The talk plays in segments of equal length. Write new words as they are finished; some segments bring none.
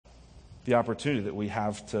the opportunity that we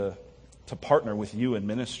have to partner with you in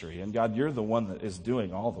ministry. And God, you're the one that is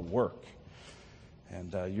doing all the work.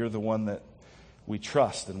 And you're the one that we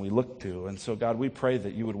trust and we look to. And so, God, we pray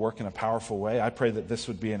that you would work in a powerful way. I pray that this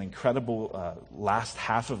would be an incredible last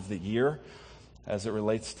half of the year as it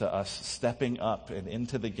relates to us stepping up and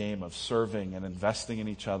into the game of serving and investing in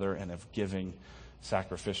each other and of giving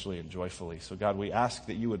sacrificially and joyfully. So, God, we ask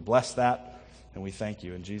that you would bless that, and we thank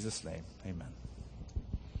you. In Jesus' name, amen.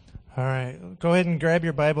 All right. Go ahead and grab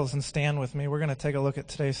your Bibles and stand with me. We're going to take a look at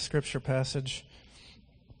today's scripture passage.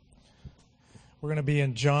 We're going to be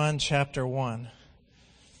in John chapter 1.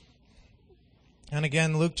 And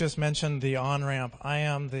again, Luke just mentioned the on-ramp. I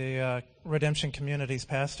am the Redemption Communities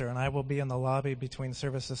pastor, and I will be in the lobby between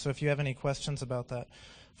services. So if you have any questions about that,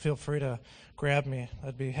 feel free to grab me.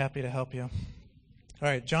 I'd be happy to help you. All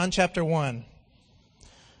right, John chapter 1.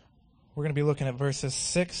 We're going to be looking at verses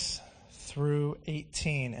 6 through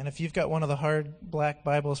 18. And if you've got one of the hard black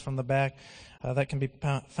Bibles from the back, that can be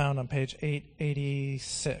found on page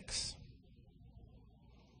 886.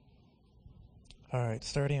 All right,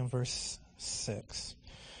 starting in verse 6.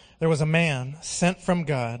 There was a man sent from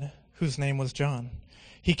God whose name was John.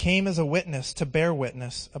 He came as a witness to bear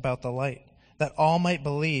witness about the light, that all might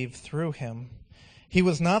believe through him. He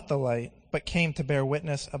was not the light, but came to bear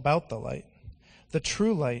witness about the light. The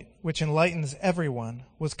true light, which enlightens everyone,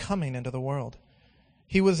 was coming into the world.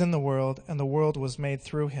 He was in the world, and the world was made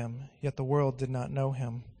through him, yet the world did not know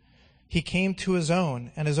him. He came to his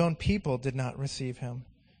own, and his own people did not receive him.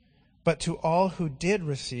 But to all who did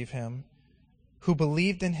receive him, who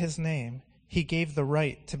believed in his name, he gave the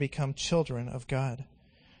right to become children of God,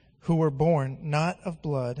 who were born not of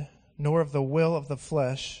blood, nor of the will of the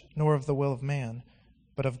flesh, nor of the will of man,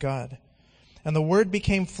 but of God. And the Word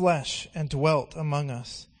became flesh and dwelt among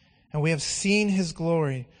us. And we have seen his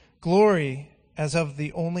glory, glory as of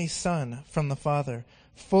the only Son from the Father,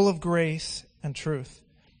 full of grace and truth.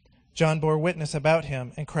 John bore witness about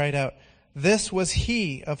him and cried out, "This was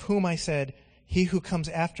he of whom I said, 'He who comes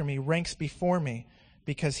after me ranks before me,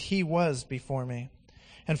 because he was before me.'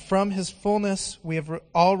 And from his fullness we have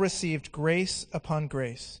all received grace upon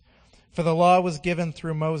grace. For the law was given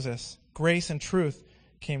through Moses, grace and truth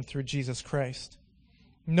came through Jesus Christ.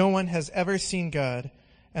 No one has ever seen God,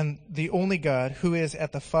 and the only God who is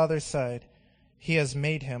at the Father's side, he has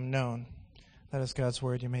made him known." That is God's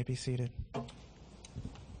word. You may be seated. All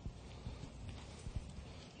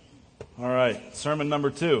right, sermon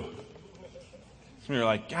number 2. Some of you are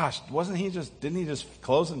like, gosh, didn't he just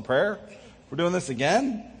close in prayer? We're doing this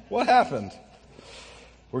again? What happened?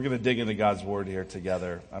 We're going to dig into God's Word here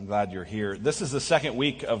together. I'm glad you're here. This is the second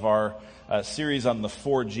week of our series on the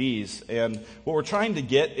 4 Gs, and what we're trying to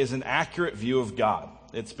get is an accurate view of God.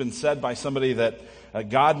 It's been said by somebody that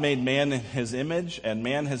God made man in his image, and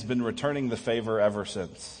man has been returning the favor ever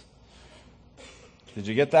since. Did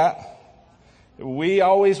you get that? We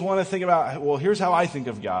always want to think about, well, here's how I think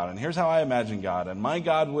of God, and here's how I imagine God, and my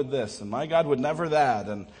God would this, and my God would never that,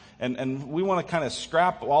 and we want to kind of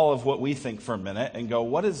scrap all of what we think for a minute and go,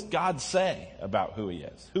 what does God say about who he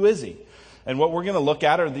is? Who is he? And what we're going to look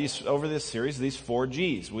at are over this series, these 4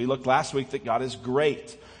 Gs. We looked last week that God is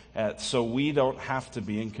great, so we don't have to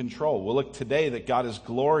be in control. We'll look today that God is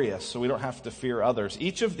glorious, so we don't have to fear others.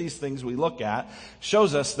 Each of these things we look at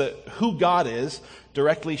shows us that who God is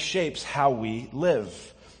directly shapes how we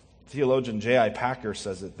live. Theologian J.I. Packer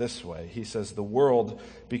says it this way. He says, "The world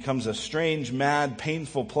becomes a strange, mad,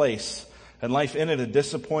 painful place, and life in it a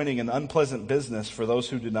disappointing and unpleasant business for those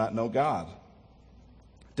who do not know God.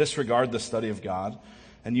 Disregard the study of God,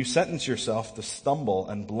 and you sentence yourself to stumble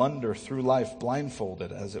and blunder through life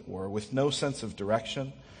blindfolded, as it were, with no sense of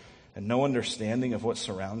direction and no understanding of what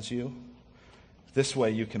surrounds you. This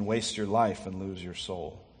way you can waste your life and lose your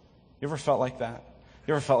soul." You ever felt like that?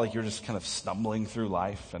 You ever felt like you're just kind of stumbling through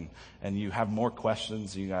life and you have more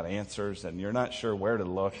questions and you got answers and you're not sure where to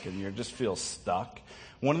look and you just feel stuck?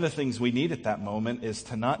 One of the things we need at that moment is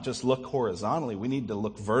to not just look horizontally. We need to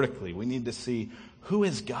look vertically. We need to see, who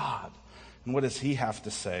is God and what does he have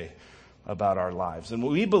to say about our lives? And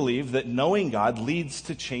we believe that knowing God leads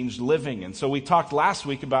to changed living. And so we talked last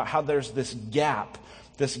week about how there's this gap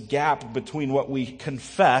between what we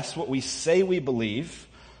confess, what we say we believe,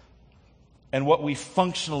 and what we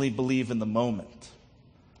functionally believe in the moment.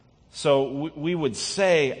 So we would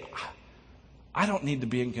say, I don't need to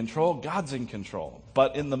be in control. God's in control.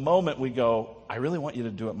 But in the moment we go, I really want you to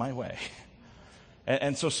do it my way.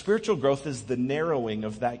 And so spiritual growth is the narrowing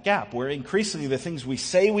of that gap, where increasingly the things we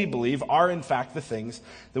say we believe are in fact the things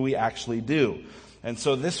that we actually do. And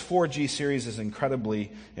so this 4G series is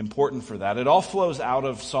incredibly important for that. It all flows out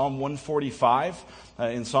of Psalm 145.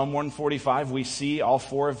 In Psalm 145, we see all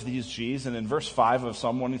four of these G's. And in verse 5 of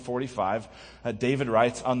Psalm 145, David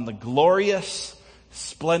writes, "On the glorious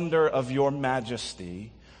splendor of your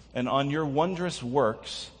majesty and on your wondrous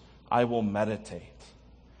works I will meditate."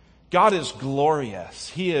 God is glorious.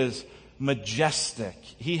 He is majestic.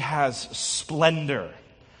 He has splendor.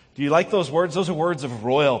 Do you like those words? Those are words of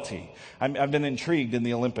royalty. I've been intrigued in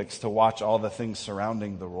the Olympics to watch all the things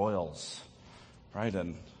surrounding the royals, right?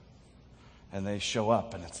 And they show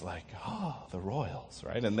up and it's like, oh, the royals,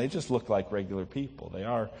 right? And they just look like regular people. They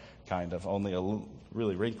are kind of, only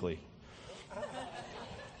really wrinkly.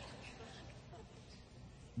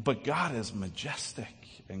 But God is majestic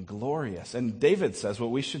and glorious. And David says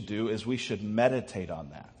what we should do is we should meditate on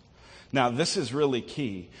that. Now, this is really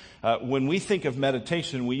key. When we think of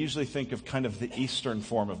meditation, we usually think of kind of the Eastern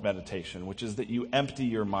form of meditation, which is that you empty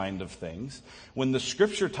your mind of things. When the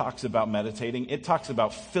Scripture talks about meditating, it talks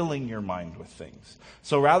about filling your mind with things.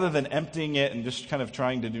 So rather than emptying it and just kind of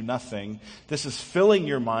trying to do nothing, this is filling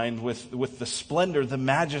your mind with the splendor, the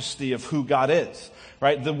majesty of who God is.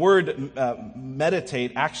 Right? The word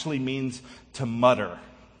meditate actually means to mutter.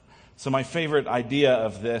 So my favorite idea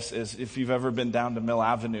of this is if you've ever been down to Mill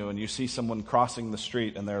Avenue and you see someone crossing the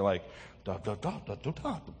street and they're like, da, da, da, da, da,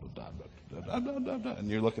 da, da, da, da, da, da, and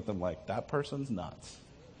you look at them like, that person's nuts.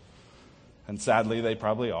 And sadly, they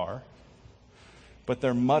probably are. But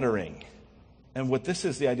they're muttering. And what this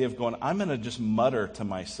is the idea of going, I'm going to just mutter to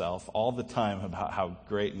myself all the time about how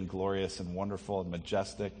great and glorious and wonderful and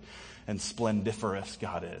majestic and splendiferous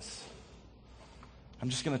God is. I'm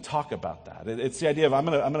just going to talk about that. It's the idea of I'm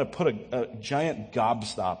going to put a giant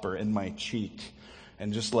gobstopper in my cheek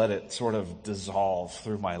and just let it sort of dissolve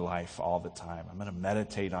through my life all the time. I'm going to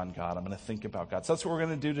meditate on God. I'm going to think about God. So that's what we're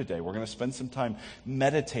going to do today. We're going to spend some time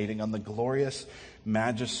meditating on the glorious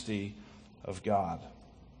majesty of God.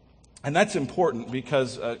 And that's important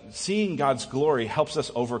because seeing God's glory helps us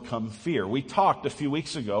overcome fear. We talked a few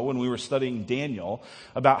weeks ago when we were studying Daniel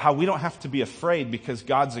about how we don't have to be afraid because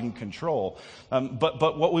God's in control.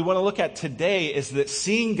 But what we want to look at today is that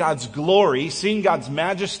seeing God's glory, seeing God's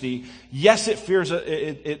majesty, yes,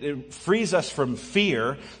 it frees us from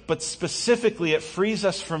fear, but specifically it frees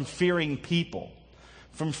us from fearing people,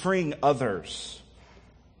 from fearing others.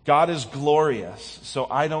 God is glorious, so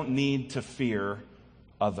I don't need to fear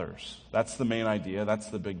others. That's the main idea. That's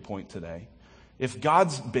the big point today. If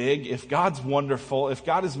God's big, if God's wonderful, if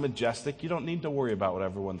God is majestic, you don't need to worry about what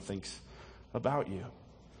everyone thinks about you.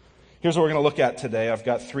 Here's what we're going to look at today. I've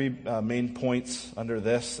got three main points under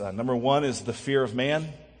this. Number one is the fear of man.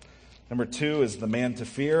 Number two is the man to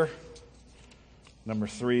fear. Number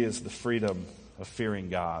three is the freedom of fearing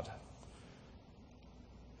God.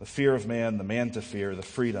 The fear of man, the man to fear, the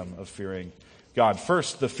freedom of fearing God.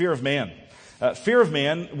 First, the fear of man. Fear of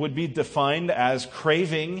man would be defined as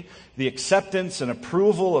craving the acceptance and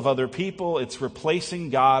approval of other people. It's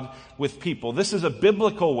replacing God with people. This is a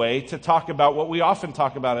biblical way to talk about what we often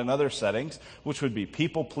talk about in other settings, which would be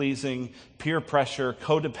people-pleasing, peer pressure,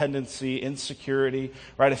 codependency, insecurity,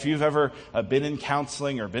 right? If you've ever been in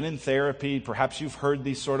counseling or been in therapy, perhaps you've heard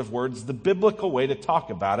these sort of words. The biblical way to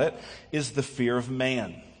talk about it is the fear of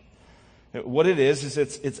man. What it is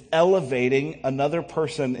it's elevating another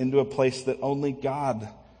person into a place that only God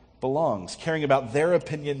belongs, caring about their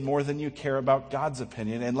opinion more than you care about God's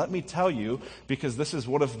opinion. And let me tell you, because this is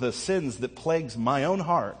one of the sins that plagues my own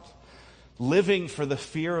heart, living for the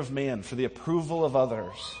fear of man, for the approval of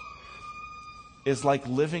others, is like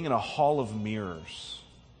living in a hall of mirrors.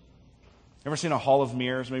 Ever seen a hall of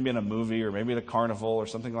mirrors, maybe in a movie or maybe at a carnival or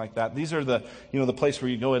something like that? These are the place where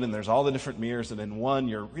you go in and there's all the different mirrors, and in one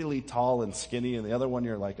you're really tall and skinny, and the other one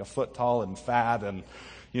you're like a foot tall and fat, and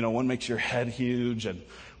one makes your head huge, and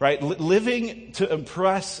right, living to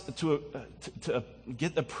impress, to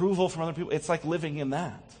get approval from other people. It's like living in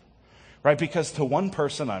that, right? Because to one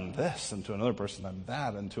person I'm this, and to another person I'm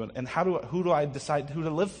that, and who do I decide who to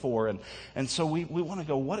live for? And so we want to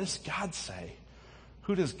go, what does God say?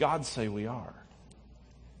 Who does God say we are?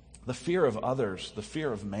 The fear of others, the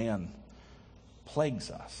fear of man, plagues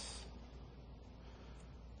us.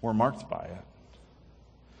 We're marked by it.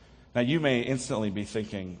 Now, you may instantly be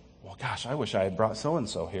thinking, well, gosh, I wish I had brought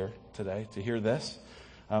so-and-so here today to hear this.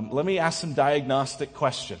 Let me ask some diagnostic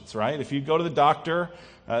questions, right? If you go to the doctor,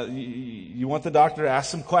 you want the doctor to ask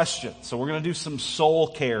some questions. So we're going to do some soul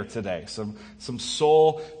care today, some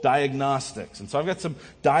soul diagnostics. And so I've got some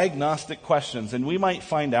diagnostic questions, and we might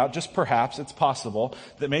find out, just perhaps it's possible,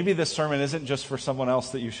 that maybe this sermon isn't just for someone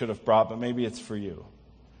else that you should have brought, but maybe it's for you.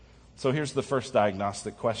 So here's the first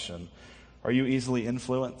diagnostic question. Are you easily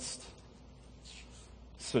influenced?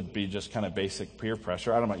 This would be just kind of basic peer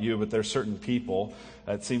pressure. I don't know about you, but there's certain people,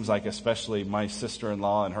 it seems like especially my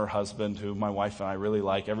sister-in-law and her husband, who my wife and I really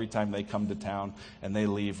like, every time they come to town and they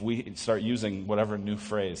leave, we start using whatever new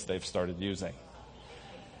phrase they've started using.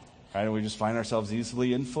 Right? And we just find ourselves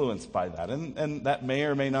easily influenced by that. And that may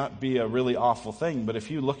or may not be a really awful thing, but if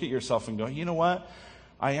you look at yourself and go, you know what?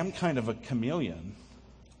 I am kind of a chameleon.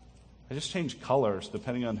 I just change colors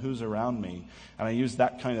depending on who's around me. And I use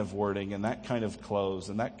that kind of wording and that kind of clothes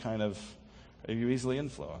and that kind of... Are you easily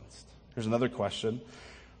influenced? Here's another question.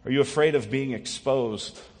 Are you afraid of being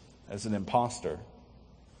exposed as an imposter?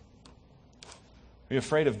 Are you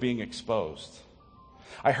afraid of being exposed?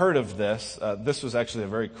 I heard of this. This was actually a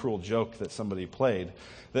very cruel joke that somebody played.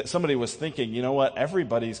 That somebody was thinking, you know what?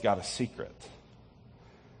 Everybody's got a secret.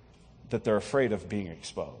 That they're afraid of being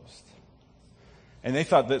exposed. And they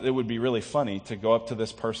thought that it would be really funny to go up to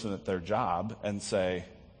this person at their job and say,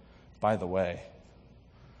 by the way,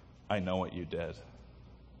 I know what you did.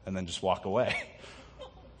 And then just walk away.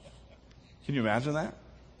 Can you imagine that?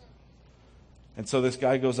 And so this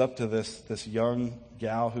guy goes up to this young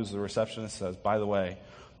gal who's the receptionist, says, by the way,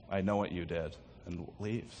 I know what you did, and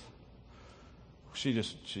leaves. She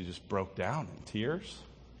just broke down in tears,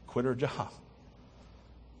 quit her job.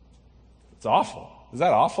 It's awful. Is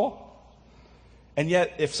that awful? And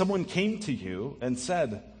yet, if someone came to you and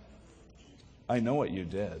said, I know what you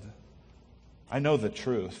did, I know the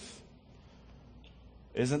truth,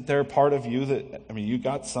 isn't there part of you that, you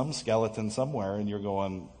got some skeleton somewhere and you're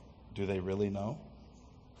going, do they really know?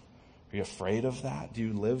 Are you afraid of that? Do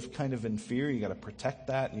you live kind of in fear? You got to protect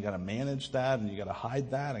that, and you got to manage that, and you got to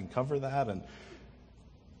hide that and cover that. And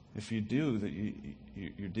if you do, that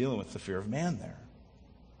you're dealing with the fear of man there.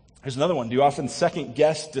 Here's another one. Do you often second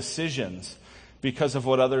guess decisions because of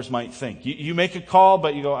what others might think? You make a call,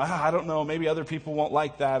 but you go, I don't know, maybe other people won't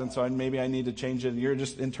like that, and so maybe I need to change it. And you're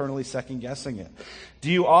just internally second guessing it.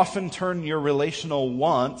 Do you often turn your relational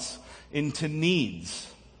wants into needs?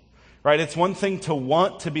 Right? It's one thing to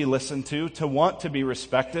want to be listened to want to be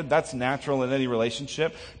respected. That's natural in any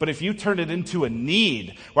relationship. But if you turn it into a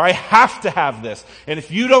need, where I have to have this, and if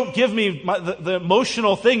you don't give me the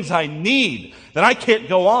emotional things I need, then I can't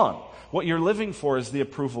go on. What you're living for is the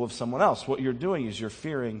approval of someone else. What you're doing is you're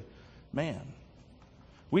fearing man.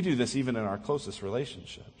 We do this even in our closest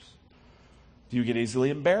relationships. Do you get easily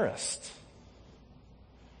embarrassed?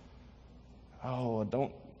 Oh,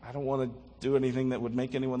 I don't want to do anything that would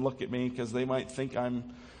make anyone look at me because they might think I'm...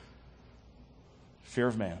 Fear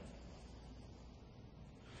of man.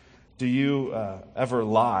 Do you ever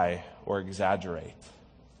lie or exaggerate?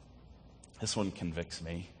 This one convicts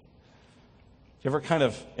me. Do you ever kind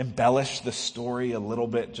of embellish the story a little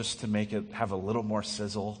bit just to make it have a little more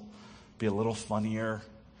sizzle, be a little funnier,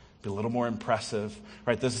 be a little more impressive?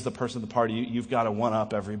 Right? This is the person at the party. You've got to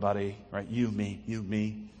one-up everybody. Right? You, me.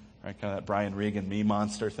 Right? Kind of that Brian Regan me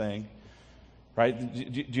monster thing.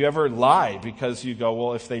 Right? Do you ever lie because you go,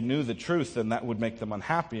 well, if they knew the truth, then that would make them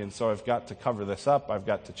unhappy, and so I've got to cover this up. I've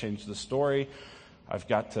got to change the story. I've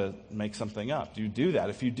got to make something up. Do you do that?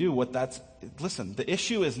 If you do, listen, the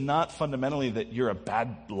issue is not fundamentally that you're a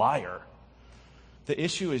bad liar. The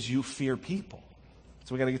issue is you fear people.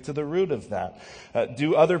 So we got to get to the root of that.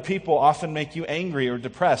 Do other people often make you angry or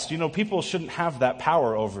depressed? People shouldn't have that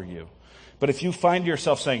power over you. But if you find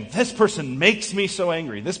yourself saying, this person makes me so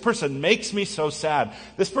angry, this person makes me so sad,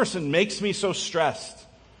 this person makes me so stressed,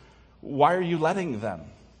 why are you letting them?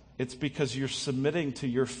 It's because you're submitting to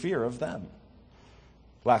your fear of them.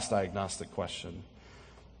 Last diagnostic question.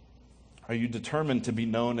 Are you determined to be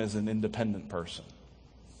known as an independent person?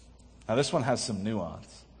 Now this one has some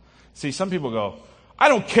nuance. See, some people go, I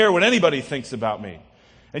don't care what anybody thinks about me.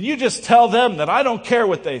 And you just tell them that I don't care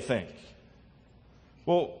what they think.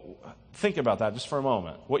 Well, think about that just for a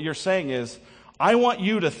moment. What you're saying is, I want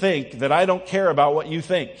you to think that I don't care about what you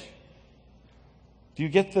think. Do you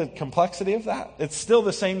get the complexity of that? It's still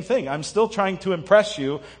the same thing. I'm still trying to impress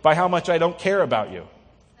you by how much I don't care about you.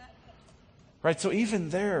 Right? So even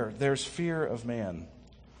there's fear of man.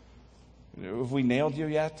 Have we nailed you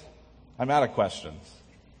yet? I'm out of questions.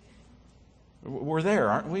 We're there,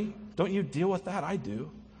 aren't we? Don't you deal with that? I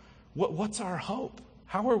do. What's our hope?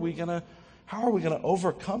 How are we going to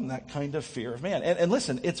overcome that kind of fear of man? And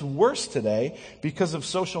listen, it's worse today because of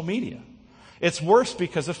social media. It's worse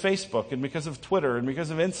because of Facebook and because of Twitter and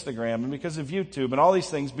because of Instagram and because of YouTube and all these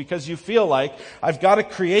things, because you feel like I've got to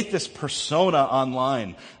create this persona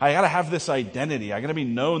online. I got to have this identity. I got to be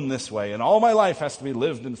known this way. And all my life has to be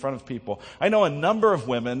lived in front of people. I know a number of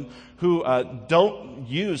women who don't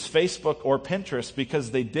use Facebook or Pinterest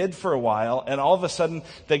because they did for a while, and all of a sudden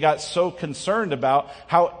they got so concerned about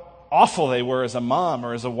how awful they were as a mom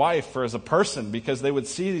or as a wife or as a person, because they would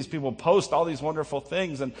see these people post all these wonderful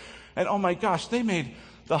things, and oh my gosh, they made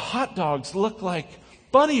the hot dogs look like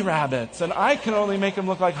bunny rabbits, and I can only make them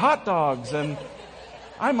look like hot dogs, and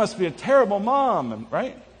I must be a terrible mom,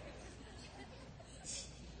 right?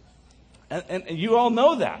 And you all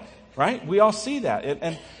know that, right? We all see that.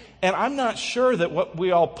 And I'm not sure that what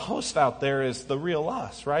we all post out there is the real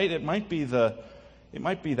us, right? It might be the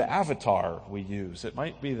avatar we use. It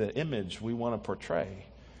might be the image we want to portray.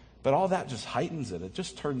 But all that just heightens it. It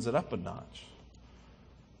just turns it up a notch.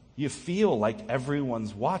 You feel like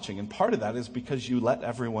everyone's watching, and part of that is because you let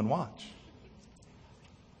everyone watch.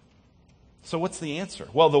 So what's the answer?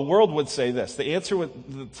 Well, the world would say this. The answer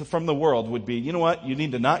from the world would be, you know what? You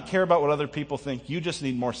need to not care about what other people think. You just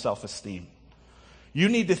need more self-esteem. You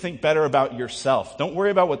need to think better about yourself. Don't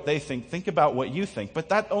worry about what they think. Think about what you think. But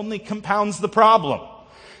that only compounds the problem.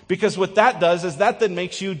 Because what that does is that then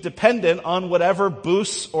makes you dependent on whatever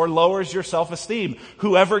boosts or lowers your self-esteem.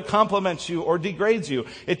 Whoever compliments you or degrades you.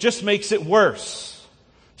 It just makes it worse.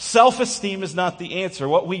 Self-esteem is not the answer.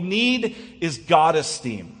 What we need is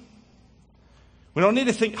God-esteem. We don't need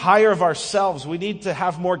to think higher of ourselves. We need to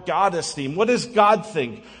have more God-esteem. What does God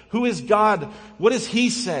think? Who is God? What does He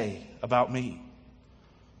say about me?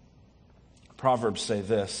 Proverbs say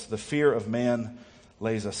this: the fear of man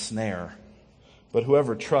lays a snare, but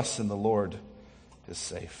whoever trusts in the Lord is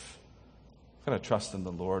safe. We've got to trust in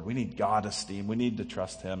the Lord. We need God-esteem. We need to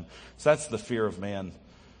trust Him. So that's the fear of man.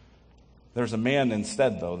 There's a man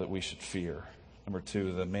instead, though, that we should fear. Number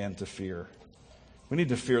 2, the man to fear. We need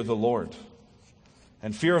to fear the Lord.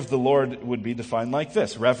 And fear of the Lord would be defined like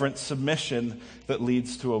this: reverent submission that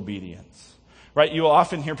leads to obedience. Right? You will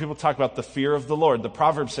often hear people talk about the fear of the Lord. The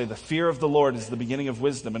Proverbs say the fear of the Lord is the beginning of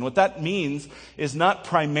wisdom. And what that means is not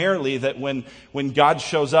primarily that when God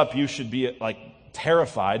shows up, you should be like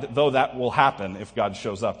terrified, though that will happen if God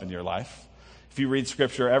shows up in your life. If you read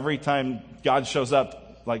Scripture, every time God shows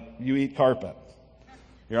up, like you eat carpet.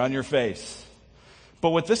 You're on your face. But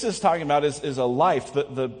what this is talking about is a life.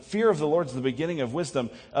 The fear of the Lord is the beginning of wisdom.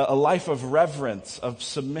 A life of reverence, of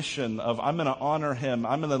submission, of I'm going to honor Him.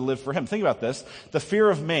 I'm going to live for Him. Think about this. The fear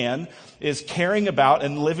of man is caring about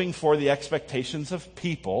and living for the expectations of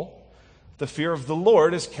people. The fear of the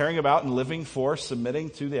Lord is caring about and living for, submitting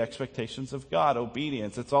to the expectations of God,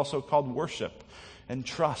 obedience. It's also called worship and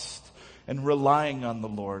trust and relying on the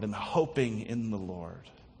Lord and hoping in the Lord.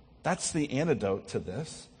 That's the antidote to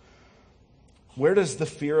this. Where does the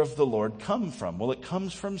fear of the Lord come from? Well, it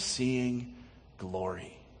comes from seeing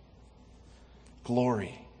glory.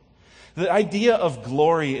 Glory. The idea of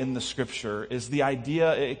glory in the Scripture is the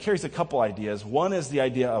idea, it carries a couple ideas. One is the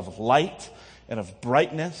idea of light and of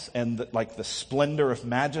brightness and like the splendor of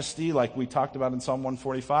majesty, like we talked about in Psalm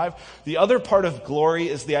 145. The other part of glory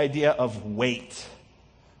is the idea of weight.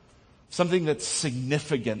 Something that's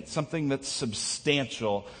significant, something that's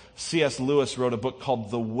substantial. C.S. Lewis wrote a book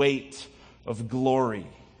called The Weight of Glory.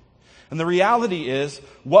 And the reality is,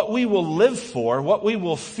 what we will live for, what we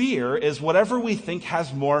will fear, is whatever we think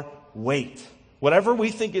has more weight. Whatever we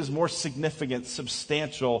think is more significant,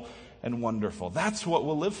 substantial, and wonderful. That's what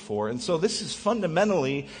we'll live for. And so this is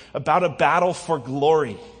fundamentally about a battle for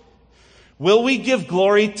glory. Will we give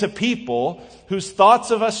glory to people whose thoughts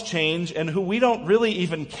of us change and who we don't really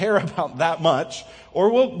even care about that much? Or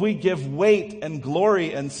will we give weight and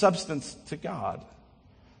glory and substance to God?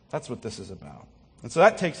 That's what this is about. And so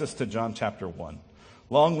that takes us to John chapter 1.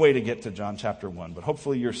 Long way to get to John chapter 1, but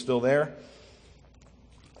hopefully you're still there.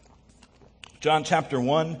 John chapter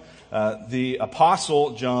 1, the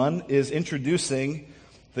Apostle John is introducing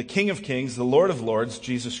the King of Kings, the Lord of Lords,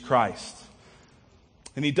 Jesus Christ.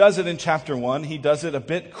 And he does it in chapter 1. He does it a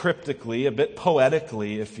bit cryptically, a bit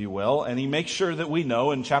poetically, if you will. And he makes sure that we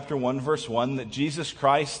know in chapter 1, verse 1, that Jesus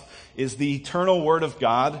Christ is the eternal Word of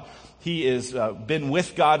God. He has been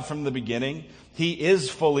with God from the beginning. He is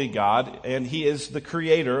fully God, and He is the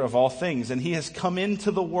creator of all things. And He has come into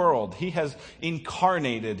the world. He has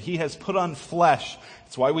incarnated. He has put on flesh.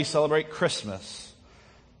 That's why we celebrate Christmas.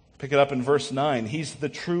 Pick it up in verse 9. He's the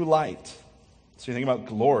true light. So you think about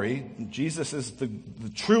glory. Jesus is the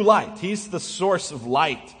true light. He's the source of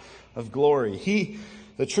light, of glory. He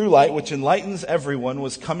The true light, which enlightens everyone,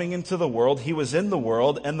 was coming into the world. He was in the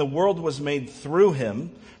world, and the world was made through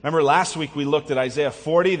him. Remember last week we looked at Isaiah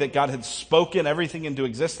 40, that God had spoken everything into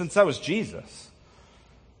existence. That was Jesus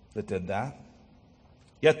that did that.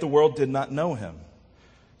 Yet the world did not know him.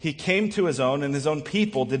 He came to his own, and his own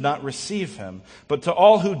people did not receive him. But to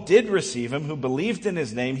all who did receive him, who believed in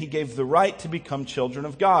his name, he gave the right to become children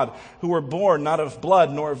of God, who were born not of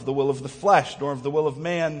blood, nor of the will of the flesh, nor of the will of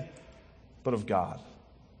man, but of God.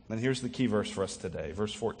 And here's the key verse for us today,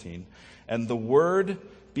 verse 14. And the Word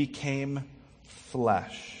became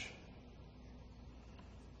flesh.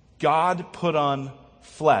 God put on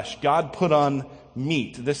flesh. God put on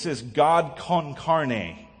meat. This is God con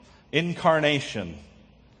carne, incarnation.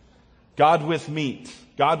 God with meat,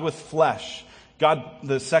 God with flesh. God,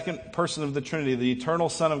 the second person of the Trinity, the eternal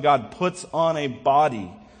Son of God, puts on a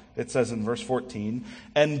body, it says in verse 14,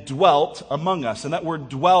 and dwelt among us. And that word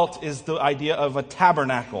dwelt is the idea of a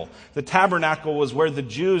tabernacle. The tabernacle was where the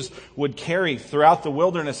Jews would carry throughout the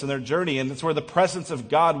wilderness in their journey, and it's where the presence of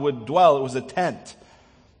God would dwell. It was a tent.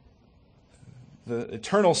 The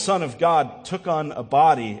eternal Son of God took on a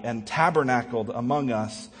body and tabernacled among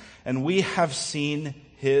us, and we have seen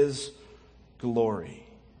his glory.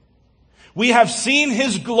 We have seen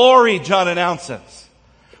his glory, John announces.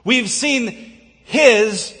 We've seen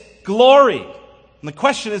his glory. And the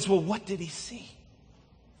question is, well, what did he see?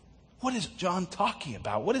 What is John talking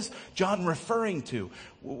about? What is John referring to?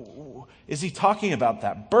 Is he talking about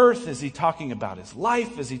that birth? Is he talking about his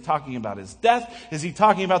life? Is he talking about his death? Is he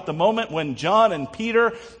talking about the moment when John and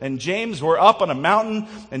Peter and James were up on a mountain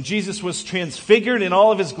and Jesus was transfigured in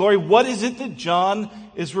all of his glory? What is it that John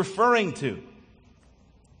is referring to?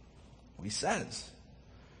 He says,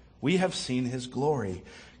 we have seen his glory.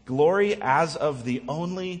 Glory as of the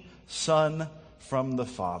only Son from the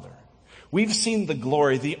Father. We've seen the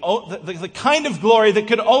glory, the kind of glory that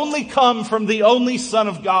could only come from the only Son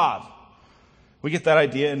of God. We get that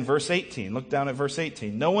idea in verse 18. Look down at verse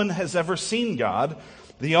 18. No one has ever seen God,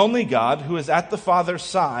 the only God who is at the Father's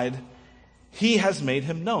side. He has made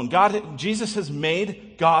him known. Jesus has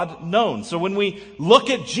made God known. So when we look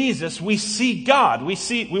at Jesus, we see God. We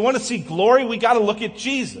want to see glory, we got to look at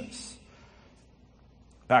Jesus.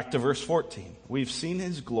 Back to verse 14. We've seen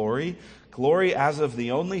his glory. Glory as of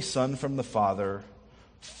the only Son from the Father,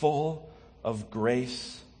 full of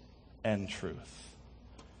grace and truth.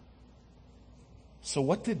 So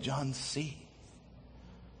what did John see?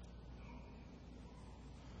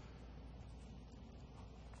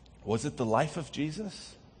 Was it the life of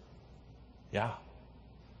Jesus? Yeah.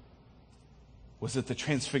 Was it the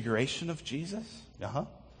transfiguration of Jesus? Uh-huh.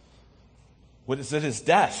 Was it his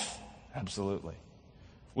death? Absolutely.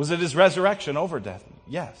 Was it his resurrection over death?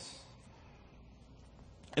 Yes.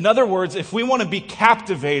 In other words, if we want to be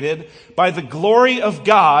captivated by the glory of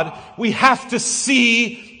God, we have to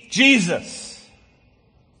see Jesus.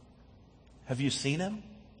 Have you seen him?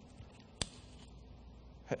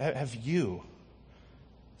 Have you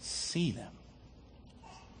seen him?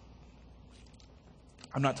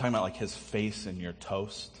 I'm not talking about like his face in your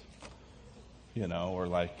toast, or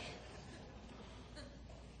like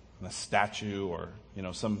a statue or,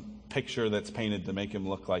 some picture that's painted to make him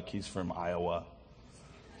look like he's from Iowa.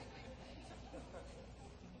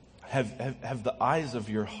 Have the eyes of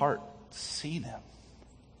your heart seen him?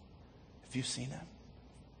 Have you seen him?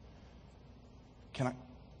 Can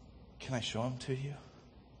I show him to you?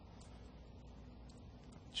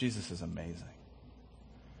 Jesus is amazing.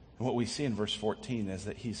 And what we see in verse 14 is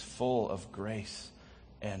that he's full of grace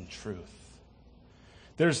and truth.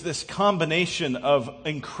 There's this combination of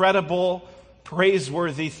incredible,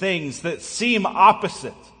 praiseworthy things that seem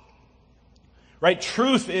opposite. Right?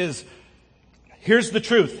 Truth is, here's the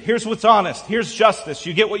truth. Here's what's honest. Here's justice.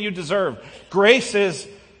 You get what you deserve. Grace is,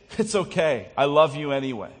 it's okay. I love you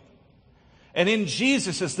anyway. And in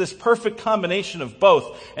Jesus is this perfect combination of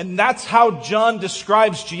both. And that's how John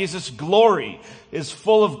describes Jesus' glory, is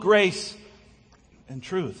full of grace and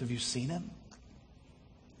truth. Have you seen him?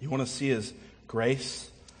 You want to see his grace?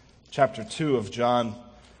 Chapter 2 of John,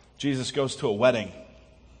 Jesus goes to a wedding.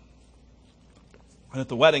 And at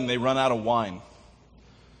the wedding, they run out of wine.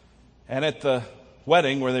 And at the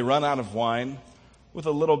wedding, where they run out of wine, with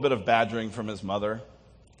a little bit of badgering from his mother,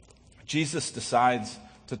 Jesus decides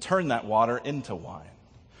to turn that water into wine.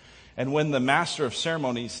 And when the master of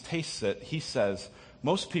ceremonies tastes it, he says,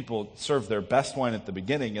 most people serve their best wine at the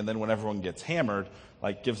beginning, and then when everyone gets hammered,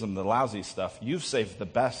 gives them the lousy stuff. You've saved the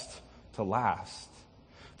best to last.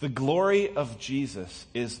 The glory of Jesus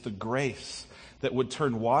is the grace that would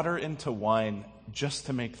turn water into wine just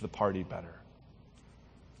to make the party better.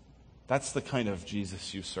 That's the kind of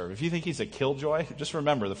Jesus you serve. If you think he's a killjoy, just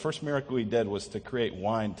remember the first miracle he did was to create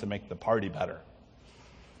wine to make the party better.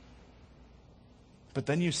 But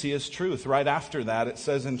then you see his truth. Right after that, it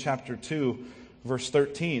says in chapter 2, verse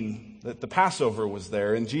 13, that the Passover was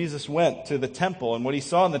there, and Jesus went to the temple, and what he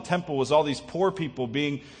saw in the temple was all these poor people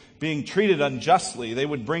being treated unjustly. They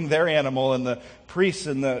would bring their animal, and the priests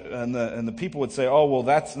and the people would say, "Oh, well,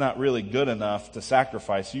 that's not really good enough to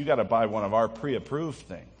sacrifice. You got to buy one of our pre-approved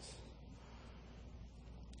things."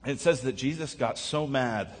 And it says that Jesus got so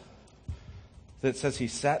mad that it says he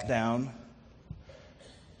sat down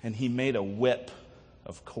and he made a whip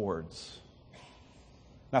of cords.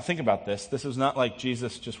 Now think about this. This is not like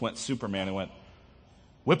Jesus just went Superman and went,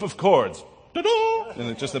 "Whip of cords," ta-da! And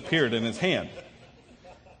it just appeared in his hand.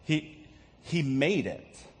 He made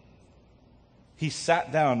it. He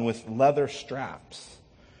sat down with leather straps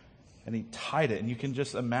and he tied it. And you can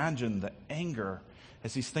just imagine the anger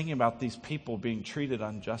as he's thinking about these people being treated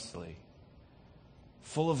unjustly.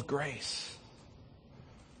 Full of grace.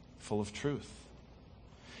 Full of truth.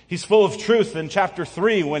 He's full of truth in chapter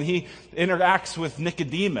 3 when he interacts with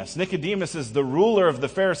Nicodemus. Nicodemus is the ruler of the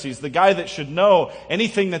Pharisees, the guy that should know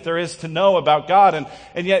anything that there is to know about God.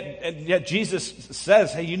 And yet Jesus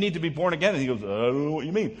says, "Hey, you need to be born again." And he goes, "I don't know what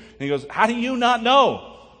you mean." And he goes, "How do you not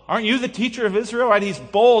know? Aren't you the teacher of Israel?" Right? He's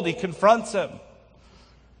bold. He confronts him.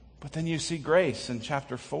 But then you see grace in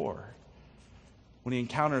chapter 4. When he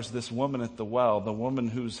encounters this woman at the well, the woman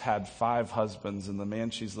who's had 5 husbands, and the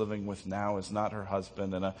man she's living with now is not her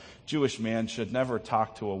husband, and a Jewish man should never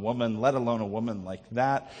talk to a woman, let alone a woman like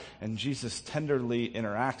that. And Jesus tenderly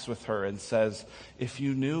interacts with her and says, "If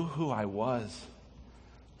you knew who I was,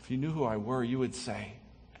 if you knew who I were, you would say,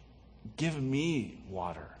 'Give me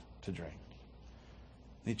water to drink.'"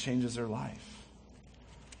 And he changes her life.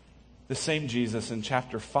 The same Jesus in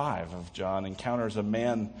chapter 5 of John encounters a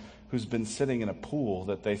man who's been sitting in a pool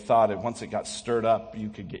that they thought once it got stirred up, you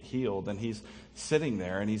could get healed. And he's sitting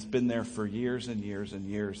there, and he's been there for years and years and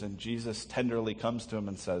years. And Jesus tenderly comes to him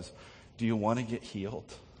and says, "Do you want to get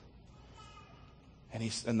healed?"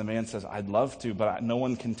 And the man says, "I'd love to, but no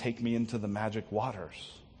one can take me into the magic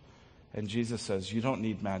waters." And Jesus says, "You don't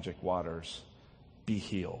need magic waters. Be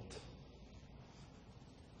healed."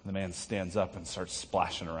 And the man stands up and starts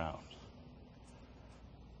splashing around.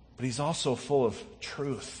 But he's also full of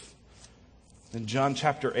truth. In John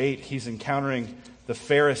chapter 8, he's encountering the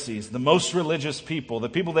Pharisees, the most religious people, the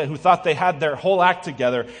people who thought they had their whole act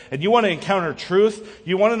together. And you want to encounter truth?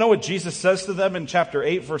 You want to know what Jesus says to them in chapter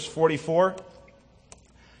 8, verse 44?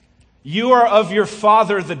 "You are of your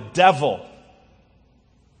father, the devil."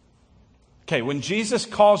 Okay, when Jesus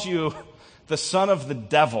calls you the son of the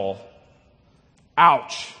devil,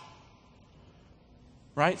 ouch.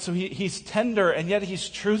 Right? So he's tender, and yet he's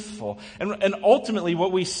truthful. And ultimately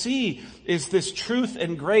what we see is this truth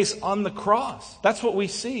and grace on the cross. That's what we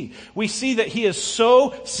see. We see that he is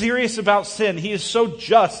so serious about sin. He is so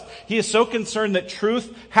just. He is so concerned that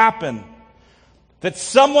truth happen. That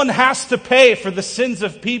someone has to pay for the sins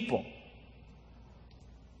of people.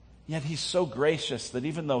 Yet he's so gracious that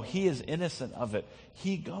even though he is innocent of it,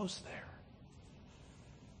 he goes there.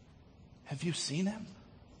 Have you seen him?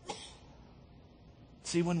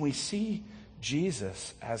 See, when we see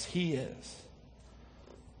Jesus as he is,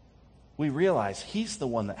 we realize he's the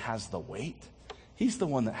one that has the weight. He's the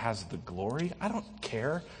one that has the glory. I don't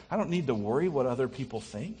care. I don't need to worry what other people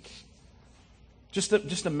think. Just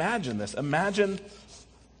imagine this. Imagine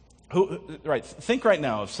think right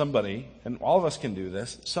now of somebody, and all of us can do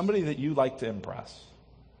this, somebody that you like to impress.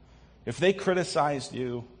 If they criticized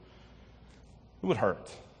you, it would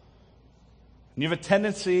hurt. And you have a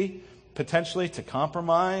tendency potentially to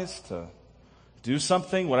compromise, to do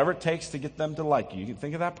something, whatever it takes to get them to like you. You can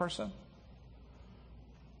think of that person?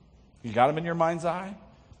 You got them in your mind's eye?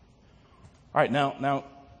 All right, now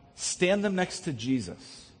stand them next to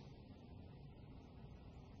Jesus.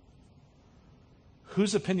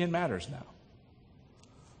 Whose opinion matters now?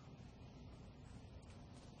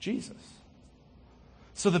 Jesus.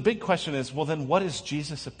 So the big question is, well, then what is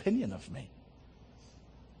Jesus' opinion of me?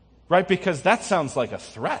 Right? Because that sounds like a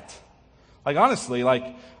threat. Like, honestly,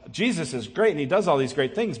 Jesus is great and he does all these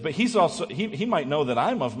great things, but he's also, he might know that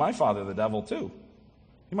I'm of my father, the devil, too.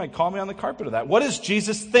 He might call me on the carpet of that. What does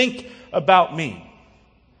Jesus think about me?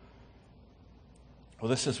 Well,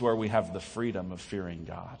 this is where we have the freedom of fearing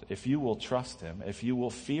God. If you will trust him, if you will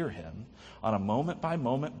fear him on a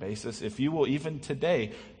moment-by-moment basis, if you will even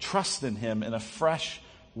today trust in him in a fresh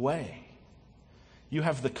way, you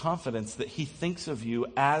have the confidence that he thinks of you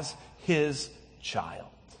as his child.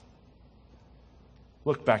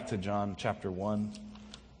 Look back to John chapter 1,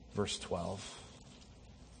 verse 12.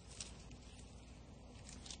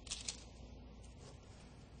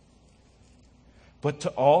 but to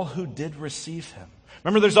all who did receive him.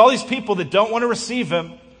 Remember, there's all these people that don't want to receive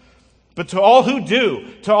him, but to all who do,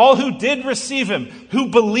 to all who did receive him, who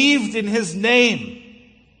believed in his name,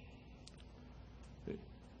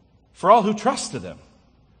 for all who trusted him,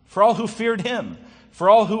 for all who feared him, for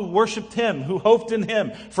all who worshiped him, who hoped in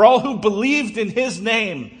him, for all who believed in his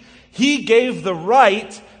name, he gave the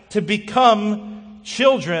right to become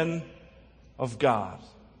children of God.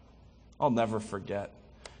 I'll never forget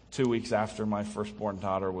 2 weeks after my firstborn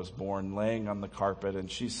daughter was born, laying on the carpet,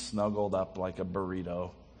 and she's snuggled up like a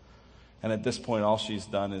burrito. And at this point, all she's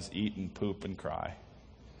done is eat and poop and cry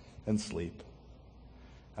and sleep.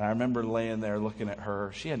 And I remember laying there looking at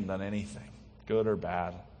her. She hadn't done anything, good or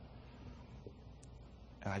bad.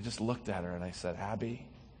 And I just looked at her and I said, Abby,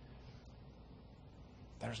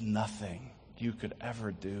 there's nothing you could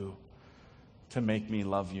ever do to make me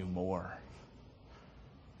love you more.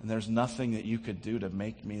 And there's nothing that you could do to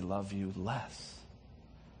make me love you less.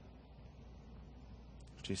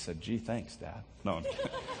 She said, gee, thanks, Dad. No, I'm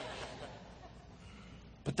kidding.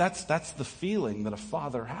 But that's the feeling that a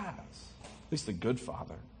father has. At least a good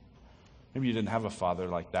father. Maybe you didn't have a father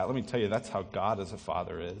like that. Let me tell you, that's how God as a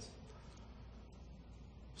father is.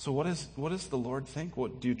 So what does the Lord think?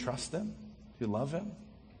 Do you trust him? Do you love him?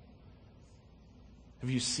 Have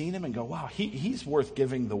you seen him and go, wow, he's worth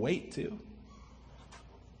giving the weight to?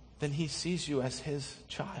 Then he sees you as his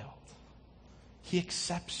child. He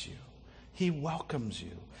accepts you. He welcomes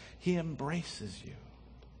you. He embraces you.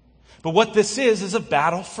 But what this is a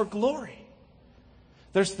battle for glory.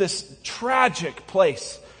 There's this tragic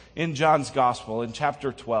place in John's Gospel in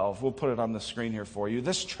chapter 12. We'll put it on the screen here for you.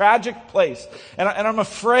 This tragic place. And I'm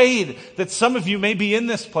afraid that some of you may be in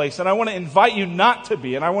this place, and I want to invite you not to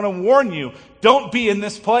be, and I want to warn you, don't be in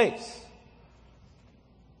this place.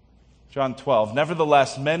 John 12,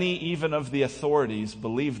 nevertheless, many even of the authorities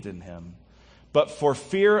believed in him, but for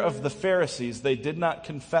fear of the Pharisees, they did not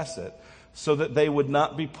confess it, so that they would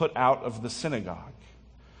not be put out of the synagogue.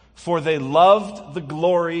 For they loved the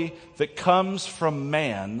glory that comes from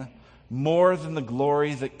man more than the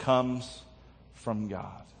glory that comes from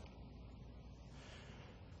God.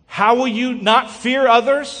 How will you not fear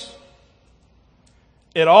others?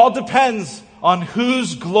 It all depends on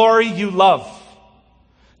whose glory you love.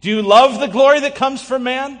 Do you love the glory that comes from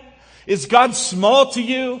man? Is God small to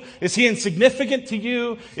you? Is he insignificant to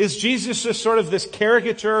you? Is Jesus just sort of this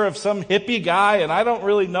caricature of some hippie guy and I don't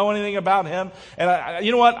really know anything about him? And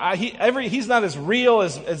you know what? He's not as real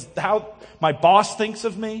as how my boss thinks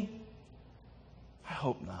of me. I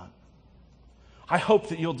hope not. I hope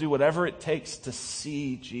that you'll do whatever it takes to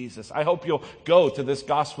see Jesus. I hope you'll go to this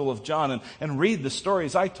Gospel of John and read the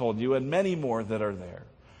stories I told you and many more that are there.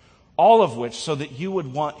 All of which so that you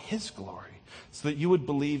would want his glory. So that you would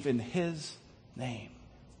believe in his name.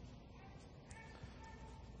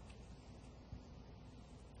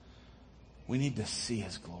 We need to see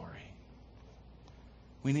his glory.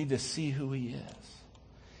 We need to see who he is.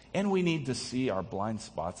 And we need to see our blind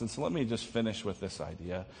spots. And so let me just finish with this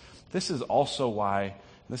idea. This is also why,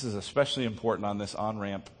 this is especially important on this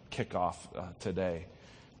on-ramp kickoff today.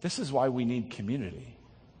 This is why we need community.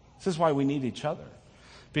 This is why we need each other.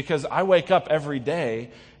 Because I wake up every day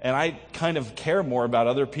and I kind of care more about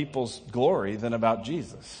other people's glory than about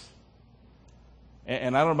Jesus.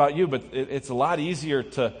 And I don't know about you, but it's a lot easier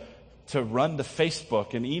to run to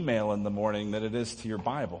Facebook and email in the morning than it is to your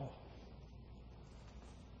Bible.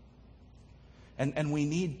 And we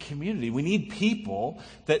need community. We need people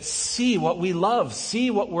that see what we love, see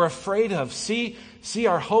what we're afraid of, see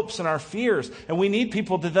our hopes and our fears. And we need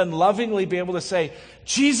people to then lovingly be able to say,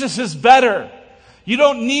 Jesus is better. You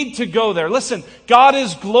don't need to go there. Listen, God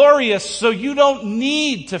is glorious, so you don't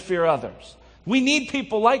need to fear others. We need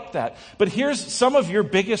people like that. But here's some of your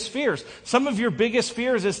biggest fears. Some of your biggest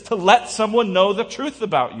fears is to let someone know the truth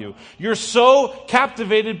about you. You're so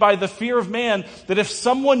captivated by the fear of man that if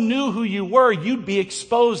someone knew who you were, you'd be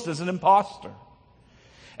exposed as an imposter.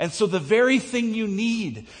 And so the very thing you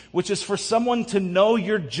need, which is for someone to know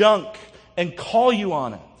your junk and call you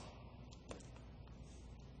on it,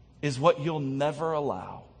 is what you'll never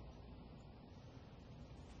allow.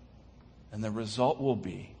 And the result will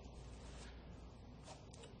be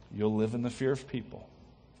you'll live in the fear of people.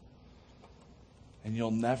 And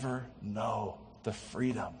you'll never know the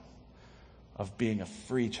freedom of being a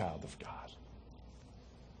free child of God.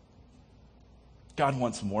 God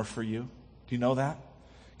wants more for you. Do you know that?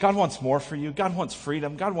 God wants more for you. God wants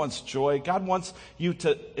freedom. God wants joy. God wants you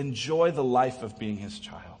to enjoy the life of being his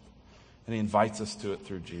child. And he invites us to it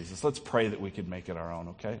through Jesus. Let's pray that we could make it our own,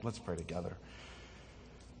 okay? Let's pray together.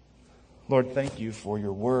 Lord, thank you for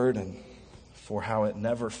your word, and for how it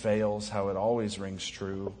never fails, how it always rings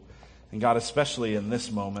true. And God, especially in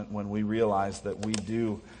this moment when we realize that we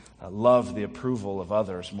do love the approval of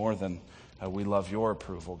others more than we love your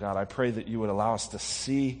approval. God, I pray that you would allow us to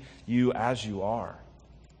see you as you are,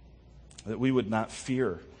 that we would not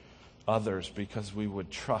fear others because we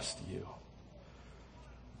would trust you.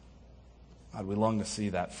 God, we long to see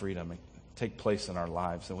that freedom take place in our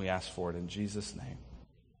lives, and we ask for it in Jesus' name.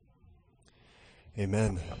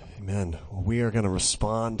 Amen. Amen. Well, we are going to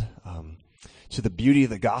respond to the beauty of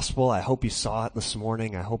the gospel. I hope you saw it this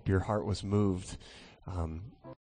morning. I hope your heart was moved.